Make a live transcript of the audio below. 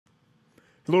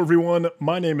Hello everyone,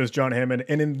 my name is John Hammond,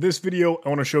 and in this video I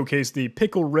want to showcase the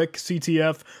PickleRick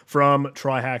CTF from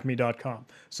TryHackMe.com.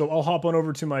 So I'll hop on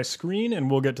over to my screen and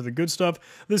we'll get to the good stuff.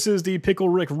 This is the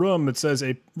PickleRick room. It says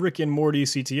a Rick and Morty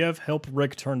CTF, help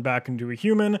Rick turn back into a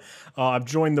human. I've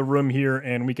joined the room here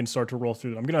and we can start to roll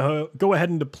through them. I'm going to go ahead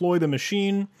and deploy the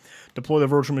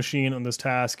virtual machine on this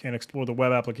task and explore the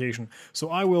web application.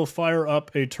 So I will fire up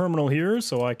a terminal here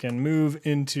so I can move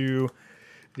into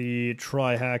the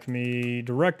TryHackMe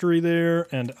directory there,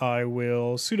 and I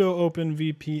will sudo open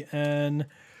VPN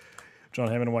John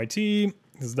Hammond YT,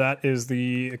 because that is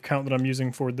the account that I'm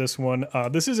using for this one.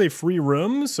 This is a free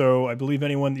room, so I believe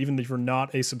anyone, even if you're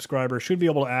not a subscriber, should be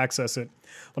able to access it.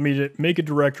 Let me make a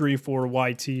directory for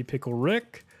YT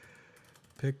PickleRick.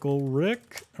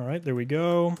 All right, there we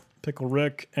go.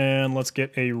 PickleRick, and let's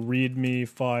get a README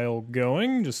file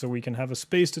going just so we can have a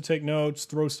space to take notes,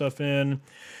 throw stuff in,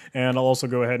 and I'll also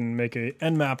go ahead and make a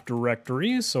nmap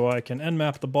directory so I can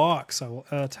nmap the box. I will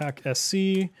attack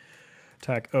SC,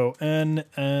 attack ON,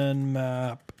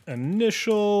 nmap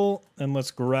initial, and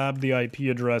let's grab the IP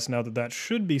address now that that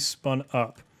should be spun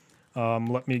up.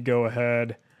 Let me go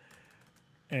ahead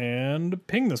and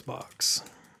ping this box.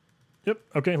 Yep,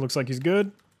 okay, looks like he's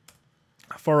good.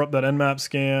 Fire up that nmap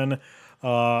scan.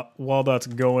 While that's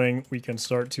going, we can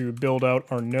start to build out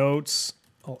our notes.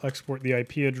 I'll export the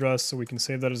IP address so we can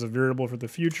save that as a variable for the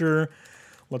future.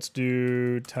 Let's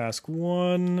do task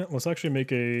 1. Let's actually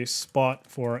make a spot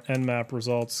for nmap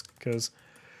results because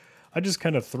I just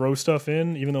kind of throw stuff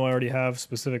in even though I already have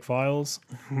specific files.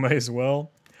 Might as well.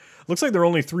 Looks like there are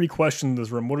only 3 questions in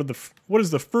this room. What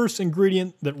is the first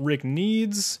ingredient that Rick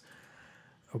needs?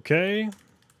 Okay.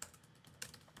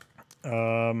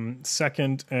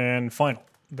 Second and final.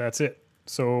 That's it.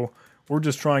 So we're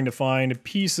just trying to find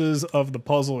pieces of the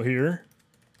puzzle here.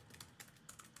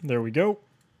 There we go.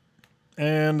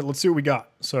 And let's see what we got.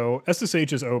 So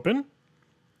SSH is open.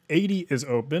 80 is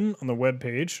open on the web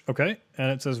page. Okay.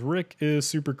 And it says Rick is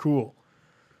super cool.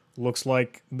 Looks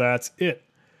like that's it.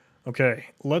 Okay.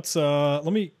 Let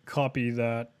me copy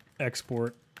that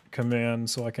export command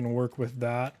so I can work with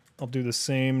that. I'll do the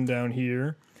same down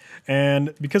here.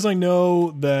 And because I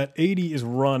know that 80 is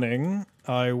running,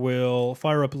 I will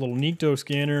fire up a little Nikto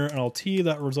scanner and I'll tee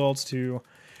that results to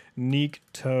nikto.log.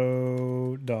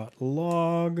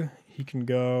 He can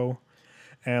go,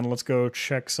 and let's go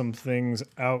check some things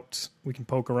out. We can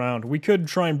poke around. We could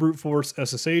try and brute force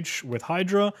SSH with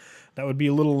Hydra. That would be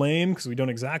a little lame because we don't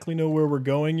exactly know where we're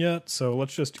going yet. So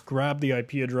let's just grab the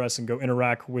IP address and go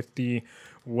interact with the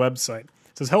website.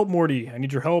 It says, help Morty, I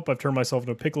need your help. I've turned myself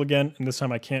into a pickle again, and this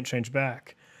time I can't change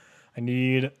back. I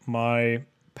need my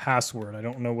password. I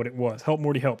don't know what it was. Help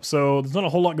Morty, help. So there's not a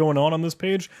whole lot going on this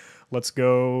page. Let's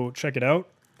go check it out.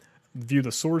 View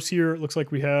the source here. It looks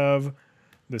like we have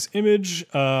this image.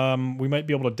 We might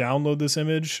be able to download this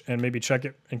image and maybe check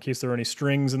it in case there are any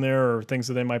strings in there or things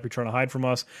that they might be trying to hide from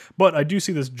us. But I do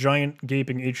see this giant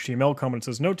gaping HTML comment. It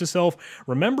says, note to self,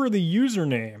 remember the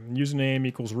username. Username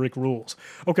equals Rick rules.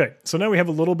 Okay, so now we have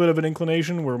a little bit of an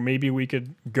inclination where maybe we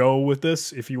could go with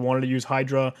this if you wanted to use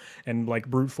Hydra and like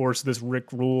brute force this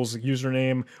Rick rules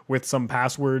username with some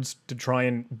passwords to try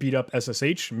and beat up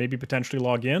SSH, maybe potentially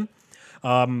log in.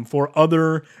 For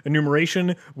other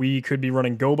enumeration, we could be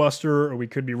running GoBuster or we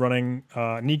could be running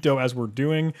Nikto as we're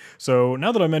doing. So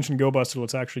now that I mentioned GoBuster,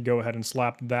 let's actually go ahead and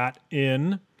slap that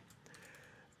in.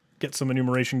 Get some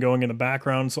enumeration going in the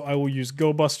background. So I will use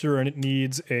GoBuster and it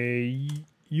needs a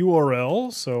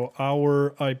URL. So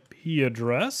our IP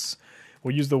address.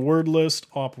 We'll use the word list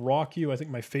op rockyou. I think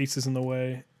my face is in the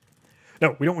way.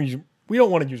 No, we don't want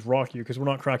to use rockyou because we're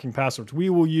not cracking passwords.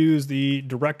 We will use the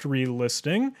directory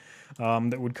listing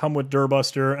that would come with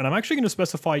dirbuster, and I'm actually going to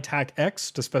specify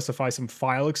TACX to specify some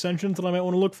file extensions that I might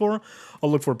want to look for.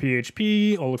 I'll look for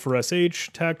PHP, I'll look for SH,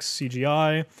 text,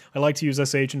 CGI. I like to use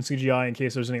SH and CGI in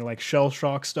case there's any like shell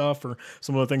shock stuff or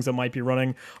some of the things that might be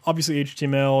running. Obviously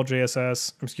HTML,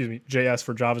 JS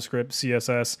for JavaScript,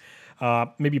 CSS,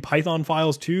 maybe Python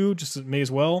files too, just may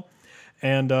as well.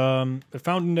 And found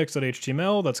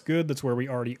index.html, that's good, that's where we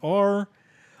already are.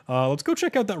 Let's go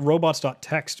check out that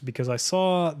robots.txt because I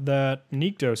saw that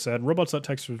Nikto said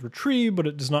robots.txt was retrieved, but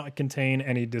it does not contain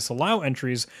any disallow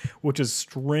entries, which is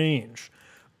strange.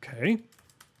 Okay.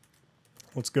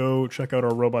 Let's go check out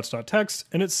our robots.txt,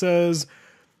 and it says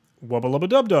wubba lubba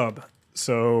dub dub.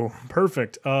 So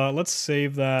perfect. Let's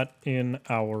save that in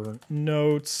our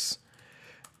notes.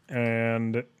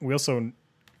 And we also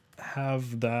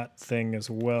have that thing as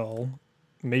well.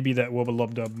 Maybe that wubba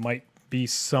lub dub might be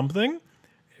something.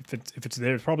 If it's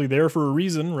there, it's probably there for a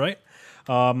reason, right?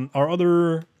 Our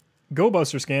other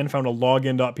GoBuster scan found a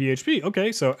login.php.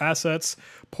 Okay, so assets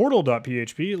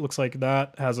portal.php. It looks like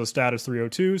that has a status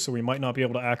 302, so we might not be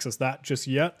able to access that just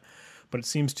yet, but it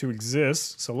seems to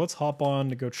exist. So let's hop on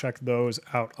to go check those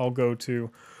out. I'll go to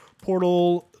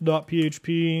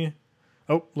portal.php.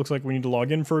 Oh, looks like we need to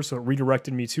log in first, so it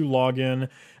redirected me to login. And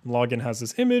login has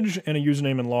this image and a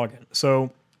username and login.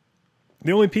 So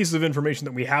the only pieces of information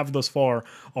that we have thus far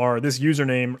are this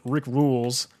username, Rick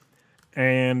Rules,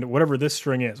 and whatever this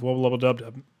string is,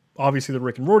 wubba-lubba-dub-dub. Obviously the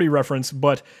Rick and Morty reference,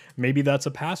 but maybe that's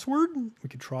a password? We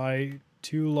could try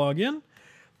to log in.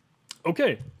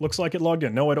 Okay, looks like it logged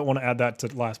in. No, I don't want to add that to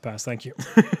LastPass, thank you.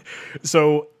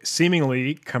 So,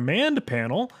 seemingly, command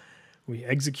panel. We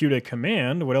execute a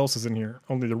command. What else is in here?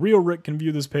 Only the real Rick can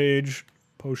view this page.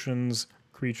 Potions,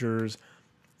 creatures,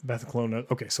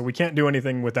 Bethclone. Okay, so we can't do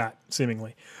anything with that,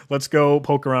 seemingly. Let's go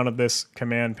poke around at this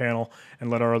command panel and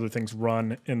let our other things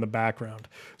run in the background.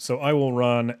 So I will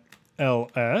run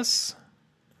ls.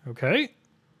 Okay.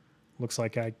 Looks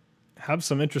like I have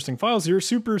some interesting files here.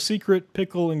 Super secret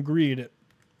pickle and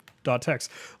greed.txt.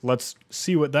 Let's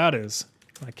see what that is.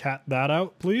 Can I cat that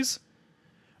out, please?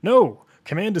 No.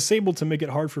 Command disabled to make it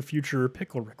hard for future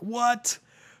PickleRick. What?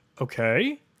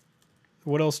 Okay.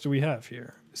 What else do we have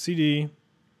here? CD.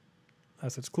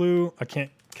 Assets clue. I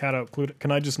can't cat out clue. Can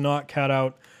I just not cat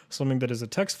out something that is a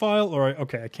text file? Or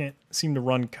okay, I can't seem to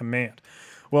run command.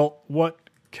 Well, what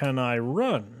can I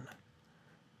run?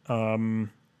 Does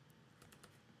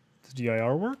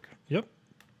dir work? Yep.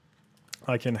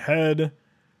 I can head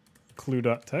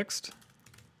clue.txt.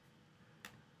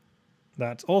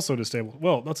 That's also disabled.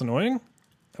 Well, that's annoying.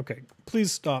 Okay,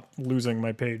 please stop losing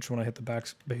my page when I hit the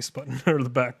backspace button or the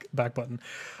back button.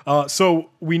 So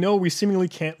we know we seemingly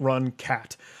can't run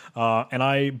cat. And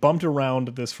I bumped around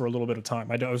this for a little bit of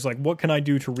time. I was like, what can I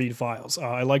do to read files?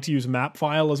 I like to use map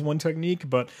file as one technique,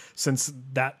 but since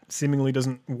that seemingly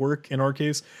doesn't work in our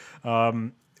case,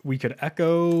 we could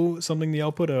echo something the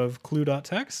output of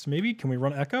clue.txt. Maybe, can we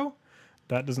run echo?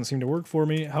 That doesn't seem to work for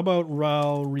me. How about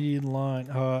while read line?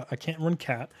 I can't run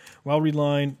cat. While read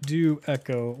line, do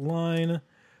echo line.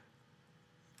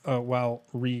 While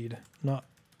read, not,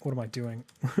 what am I doing?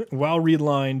 While read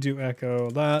line, do echo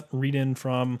that. Read in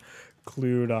from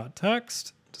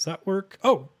clue.txt. Does that work?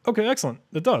 Oh, okay, excellent.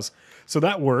 It does. So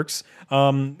that works.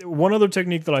 One other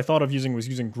technique that I thought of using was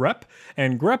using grep.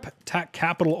 And grep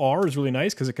capital R is really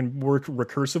nice because it can work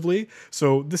recursively.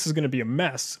 So this is going to be a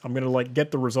mess. I'm going to like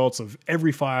get the results of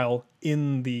every file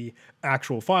in the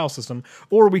actual file system.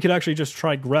 Or we could actually just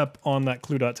try grep on that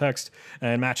clue.txt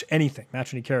and match anything,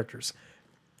 match any characters.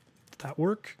 Did that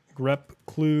work? Grep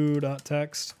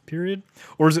clue.txt period?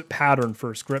 Or is it pattern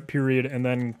first? Grep period and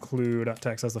then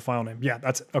clue.txt as the file name. Yeah,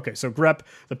 that's it. Okay, so grep,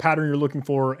 the pattern you're looking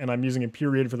for, and I'm using a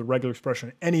period for the regular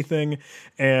expression anything,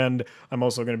 and I'm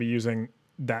also going to be using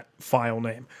that file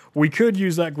name. We could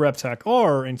use that grep tech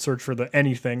R and search for the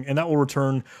anything, and that will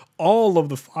return all of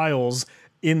the files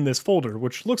in this folder,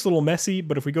 which looks a little messy,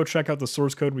 but if we go check out the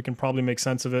source code, we can probably make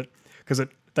sense of it, because it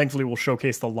thankfully will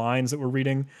showcase the lines that we're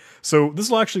reading. So this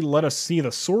will actually let us see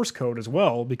the source code as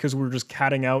well, because we're just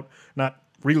catting out, not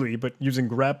really, but using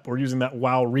grep or using that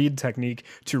while read technique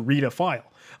to read a file.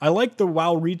 I like the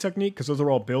while read technique because those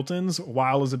are all built-ins.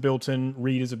 While is a built-in,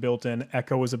 read is a built-in,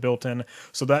 echo is a built-in.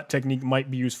 So that technique might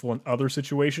be useful in other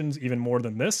situations, even more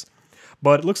than this.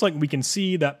 But it looks like we can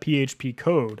see that PHP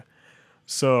code.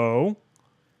 So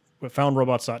we found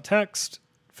robots.txt,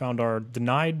 found our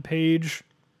denied page,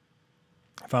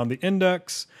 found the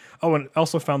index. Oh, and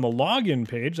also found the login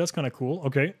page. That's kind of cool.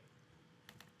 Okay.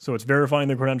 So it's verifying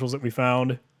the credentials that we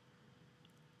found.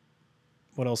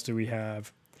 What else do we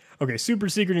have? Okay, super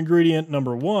secret ingredient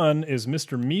number 1 is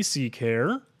Mr. Misi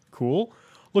Care. Cool.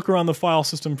 Look around the file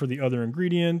system for the other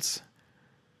ingredients.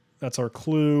 That's our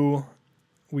clue.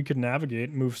 We could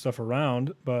navigate, move stuff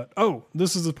around, but oh,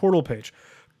 this is the portal page.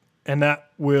 And that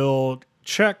will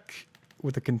check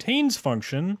with the contains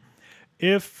function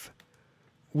if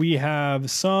we have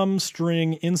some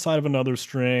string inside of another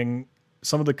string,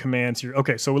 some of the commands here.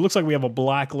 Okay, so it looks like we have a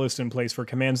blacklist in place for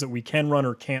commands that we can run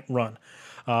or can't run.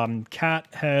 Cat,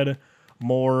 head,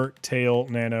 more, tail,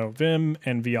 nano, vim,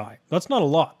 and vi. That's not a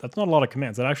lot. That's not a lot of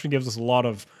commands. That actually gives us a lot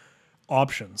of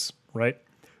options, right?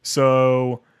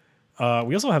 So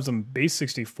we also have some base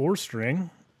 64 string.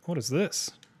 What is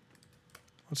this?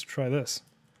 Let's try this.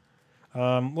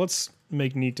 Let's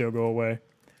make Nito go away.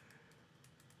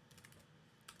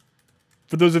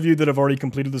 For those of you that have already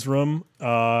completed this room,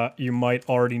 you might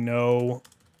already know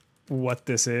what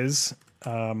this is.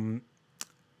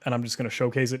 And I'm just going to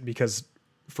showcase it because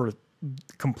for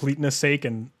completeness sake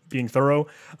and being thorough.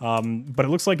 But it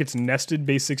looks like it's nested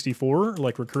base 64,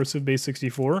 like recursive base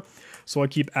 64. So I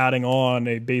keep adding on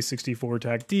a base 64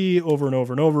 tag D over and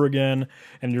over and over again.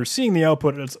 And you're seeing the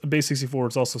output. It's base 64.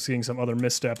 It's also seeing some other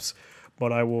missteps.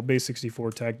 But I will base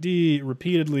 64 tag D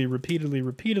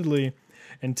repeatedly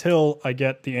until I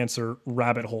get the answer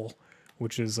rabbit hole,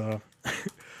 which is a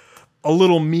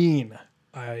little mean.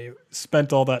 I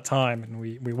spent all that time and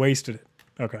we wasted it.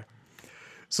 Okay.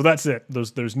 So that's it.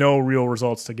 There's no real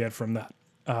results to get from that.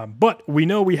 But we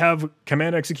know we have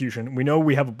command execution. We know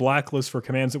we have a blacklist for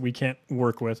commands that we can't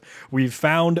work with. We've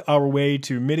found our way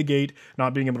to mitigate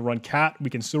not being able to run cat. We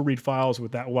can still read files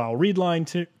with that while read line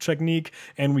technique,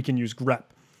 and we can use grep.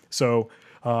 So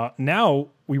now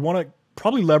we want to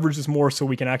probably leverage this more so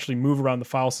we can actually move around the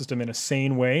file system in a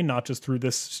sane way, not just through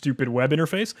this stupid web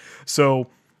interface. So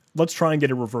let's try and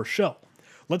get a reverse shell.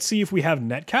 Let's see if we have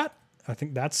netcat. I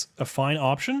think that's a fine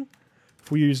option.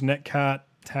 If we use netcat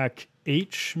tac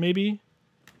h, maybe.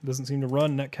 Doesn't seem to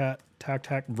run netcat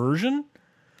tac version.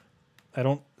 I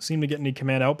don't seem to get any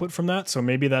command output from that, so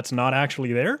maybe that's not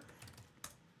actually there.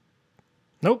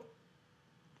 Nope.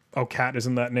 Oh, cat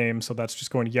isn't that name, so that's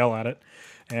just going to yell at it.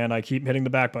 And I keep hitting the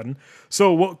back button.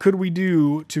 So what could we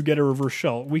do to get a reverse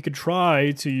shell? We could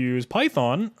try to use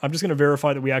Python. I'm just going to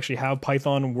verify that we actually have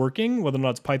Python working, whether or not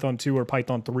it's Python 2 or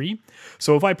Python 3.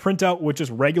 So if I print out with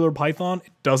just regular Python,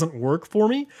 it doesn't work for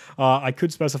me. I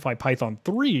could specify Python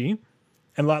 3,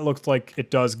 and that looks like it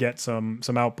does get some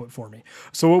output for me.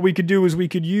 So what we could do is we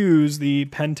could use the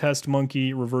Pentest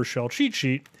Monkey reverse shell cheat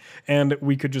sheet, and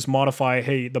we could just modify,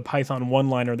 hey, the Python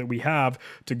one-liner that we have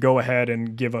to go ahead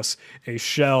and give us a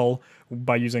shell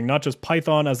by using not just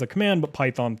Python as the command, but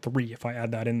Python 3 if I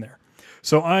add that in there.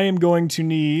 So I am going to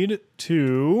need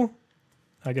to,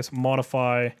 I guess,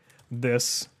 modify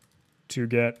this to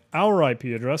get our IP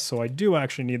address. So I do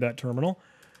actually need that terminal.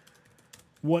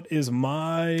 What is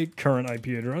my current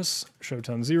IP address?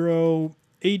 Showtime 0,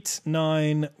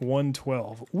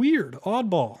 89112. Weird,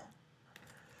 oddball.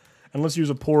 And let's use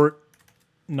a port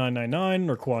 999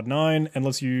 or quad 9, and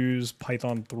let's use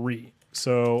Python 3.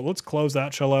 So let's close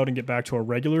that shell out and get back to a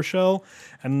regular shell.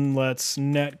 And let's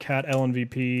netcat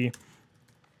lnvp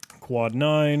quad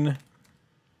 9.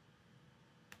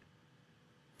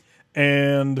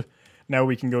 And now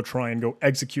we can go try and go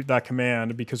execute that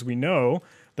command because we know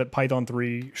that Python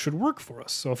 3 should work for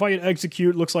us. So if I hit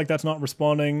execute, looks like that's not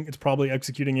responding. It's probably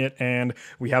executing it, and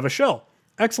we have a shell.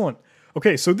 Excellent.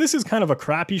 Okay, so this is kind of a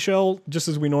crappy shell, just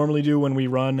as we normally do when we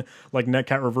run like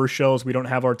netcat reverse shells. We don't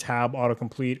have our tab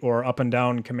autocomplete or up and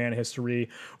down command history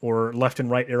or left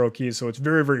and right arrow keys, so it's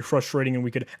very, very frustrating, and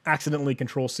we could accidentally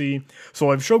Control-C.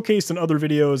 So I've showcased in other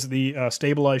videos the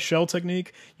stabilized shell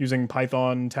technique using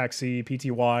Python, tac-C,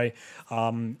 pty,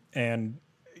 and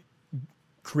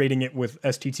creating it with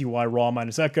stty raw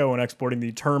minus echo and exporting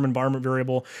the term environment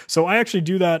variable. So I actually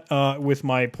do that with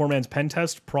my Poor Man's Pen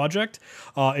Test project.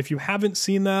 If you haven't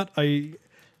seen that, it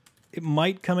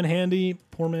might come in handy.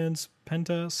 Poor Man's Pen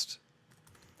Test.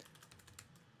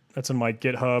 That's in my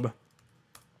GitHub.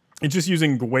 It's just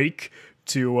using Gwake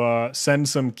to send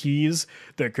some keys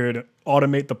that could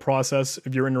automate the process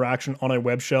of your interaction on a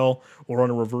web shell or on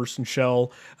a reverse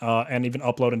shell, and even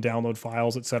upload and download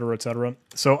files, etc., etc.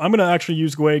 So I'm going to actually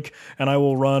use Gwake, and I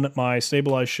will run my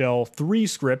stabilized shell 3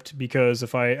 script, because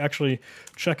if I actually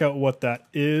check out what that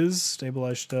is,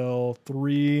 stabilized shell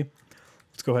 3,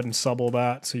 let's go ahead and subble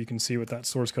that so you can see what that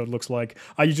source code looks like.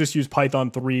 I just use Python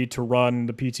 3 to run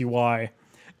the pty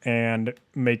and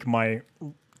make my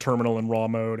terminal in raw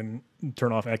mode and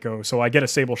turn off echo, so I get a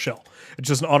stable shell. It's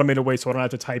just an automated way, so I don't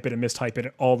have to type it and mistype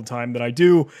it all the time that I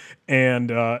do.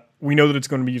 And we know that it's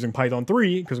going to be using Python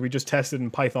 3 because we just tested in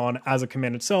Python as a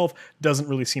command itself. Doesn't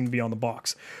really seem to be on the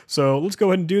box. So let's go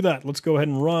ahead and do that. Let's go ahead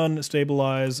and run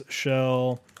stabilize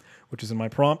shell, which is in my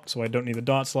prompt, so I don't need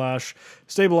the /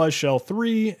 stabilize shell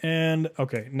 3, and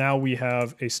okay, now we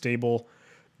have a stable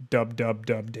dub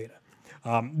data.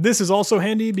 This is also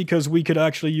handy because we could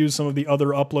actually use some of the other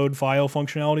upload file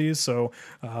functionalities. So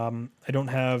I don't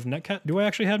have netcat. Do I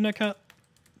actually have netcat?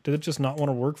 Did it just not want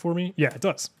to work for me? Yeah, it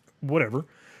does. Whatever.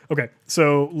 Okay,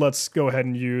 so let's go ahead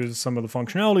and use some of the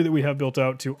functionality that we have built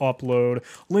out to upload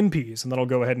linps, and then I'll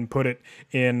go ahead and put it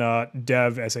in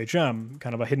dev shm,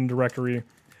 kind of a hidden directory.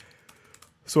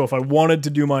 So if I wanted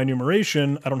to do my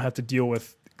enumeration, I don't have to deal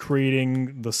with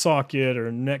creating the socket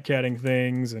or netcatting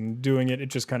things and doing it.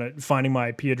 It's just kind of finding my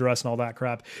IP address and all that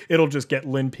crap. It'll just get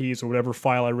linps or whatever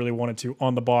file I really wanted to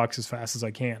on the box as fast as I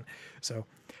can. So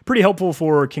pretty helpful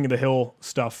for King of the Hill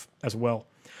stuff as well.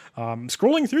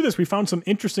 Scrolling through this, we found some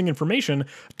interesting information.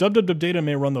 Data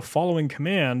may run the following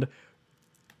command.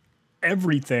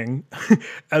 everything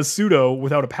as sudo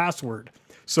without a password.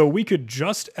 So we could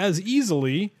just as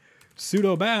easily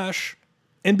sudo bash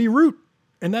and be root,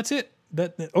 and that's it.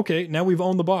 Okay, now we've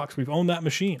owned the box. We've owned that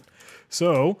machine.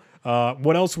 So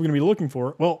what else are we going to be looking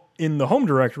for? Well, in the home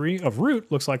directory of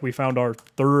root, looks like we found our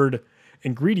third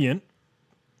ingredient.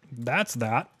 That's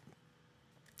that.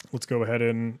 Let's go ahead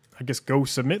and, I guess, go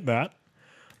submit that.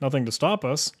 Nothing to stop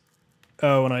us.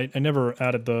 Oh, and I never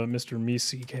added the Mr.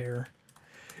 Meeseek here.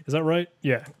 Is that right?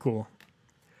 Yeah, cool.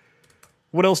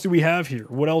 What else do we have here?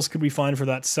 What else could we find for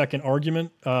that second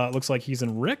argument? Looks like he's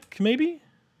in Rick, maybe?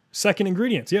 Second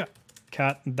ingredients, yeah.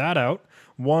 Cat that out.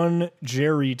 1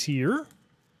 Jerry tier.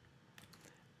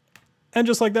 And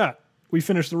just like that, we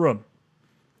finished the room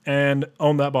and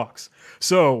own that box.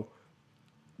 So,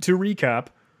 to recap,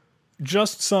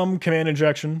 just some command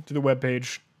injection to the web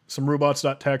page, some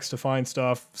robots.txt to find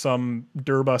stuff, some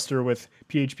dirbuster with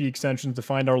PHP extensions to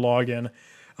find our login.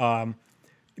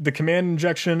 The command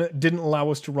injection didn't allow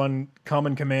us to run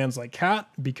common commands like cat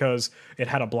because it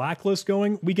had a blacklist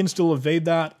going. We can still evade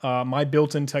that. My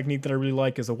built-in technique that I really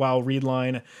like is a while read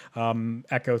line,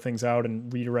 echo things out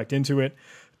and redirect into it.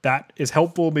 That is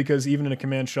helpful because even in a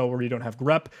command shell where you don't have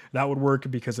grep, that would work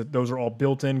because those are all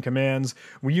built-in commands.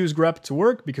 We use grep to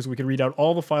work because we can read out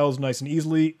all the files nice and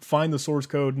easily, find the source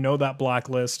code, know that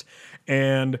blacklist,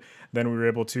 and then we were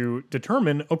able to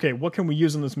determine, okay, what can we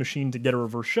use on this machine to get a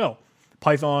reverse shell?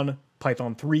 Python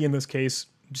 3 in this case.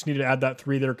 Just needed to add that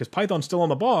 3 there because Python's still on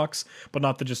the box, but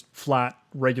not the just flat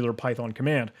regular Python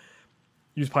command.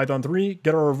 Use Python 3,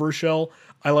 get our reverse shell.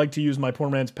 I like to use my poor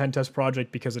man's pen test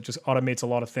project because it just automates a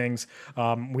lot of things.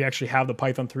 We actually have the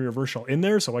Python 3 reverse shell in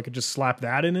there, so I could just slap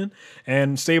that in it.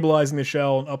 And stabilizing the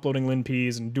shell and uploading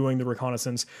linps and doing the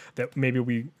reconnaissance that maybe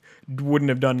we wouldn't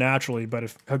have done naturally. But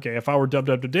if I were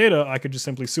www data, I could just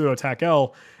simply sudo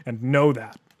tackl and know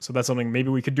that. So that's something maybe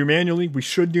we could do manually. We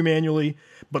should do manually,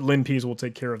 but linps will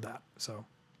take care of that. So,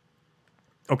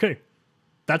 okay.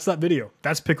 That's that video.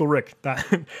 That's PickleRick.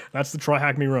 That's the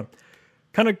TryHackMe run.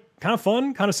 Kind of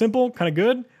fun, kind of simple, kind of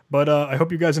good. But I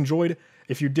hope you guys enjoyed.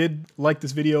 If you did like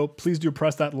this video, please do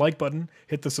press that like button,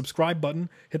 hit the subscribe button,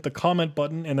 hit the comment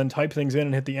button, and then type things in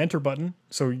and hit the enter button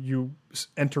so you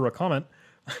enter a comment.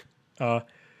 All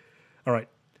right.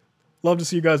 Love to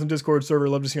see you guys on Discord server.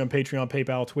 Love to see you on Patreon,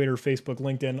 PayPal, Twitter, Facebook,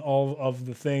 LinkedIn, all of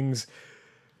the things.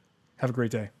 Have a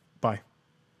great day. Bye.